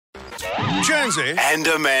Jonesy and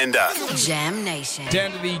Amanda. Jam Nation.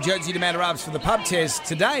 Down to the Jonesy and Amanda Arps for the pub test.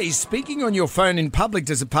 Today, speaking on your phone in public,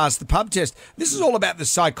 does it pass the pub test? This is all about the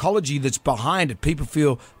psychology that's behind it. People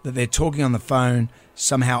feel that they're talking on the phone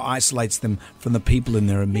somehow isolates them from the people in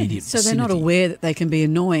their immediate So vicinity. they're not aware that they can be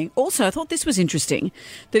annoying. Also, I thought this was interesting,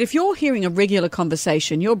 that if you're hearing a regular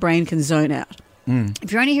conversation, your brain can zone out.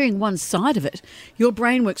 If you're only hearing one side of it, your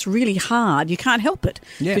brain works really hard. You can't help it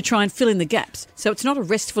to try and fill in the gaps. So it's not a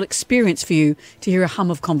restful experience for you to hear a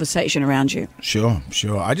hum of conversation around you. Sure.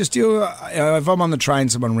 I just deal... if I'm on the train,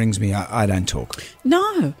 someone rings me, I don't talk.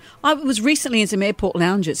 No. I was recently in some airport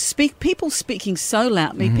lounges, people speaking so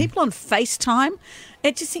loudly, people on FaceTime.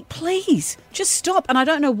 It just think, please, just stop. And I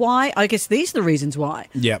don't know why. I guess these are the reasons why.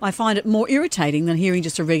 Yep. I find it more irritating than hearing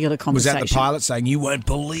just a regular Was conversation. that the pilot saying, "You won't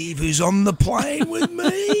believe who's on the plane with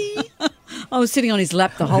me"? I was sitting on his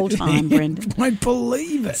lap the whole time, Brendan. Won't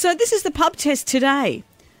believe it. So this is the pub test today.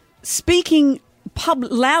 Speaking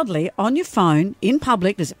loudly on your phone in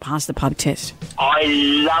public, does it pass the pub test? I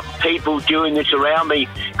love people doing this around me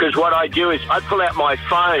because what I do is I pull out my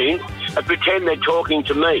phone and pretend they're talking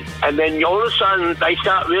to me. And then all of a sudden they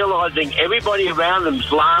start realising everybody around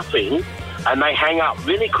them's laughing and they hang up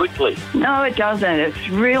really quickly. No, it doesn't. It's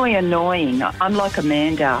really annoying. I'm like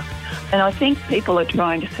Amanda. And I think people are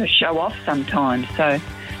trying to show off sometimes. So,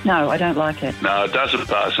 no, I don't like it. No, it doesn't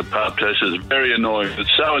pass the pub test. It's very annoying.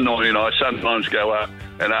 It's so annoying I sometimes go up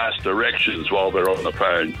and ask directions while they're on the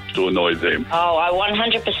phone to annoy them. Oh, I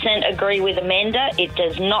 100% agree with Amanda. It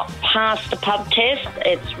does not pass the pub test.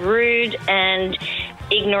 It's rude and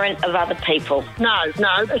ignorant of other people. No,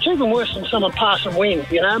 it's even worse than someone passing wind,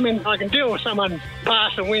 you know? I mean, I can deal with someone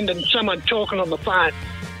passing wind and someone talking on the phone.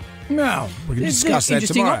 No, we can There's discuss that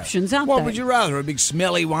interesting tomorrow. options, aren't What there? would you rather, a big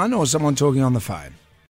smelly one or someone talking on the phone?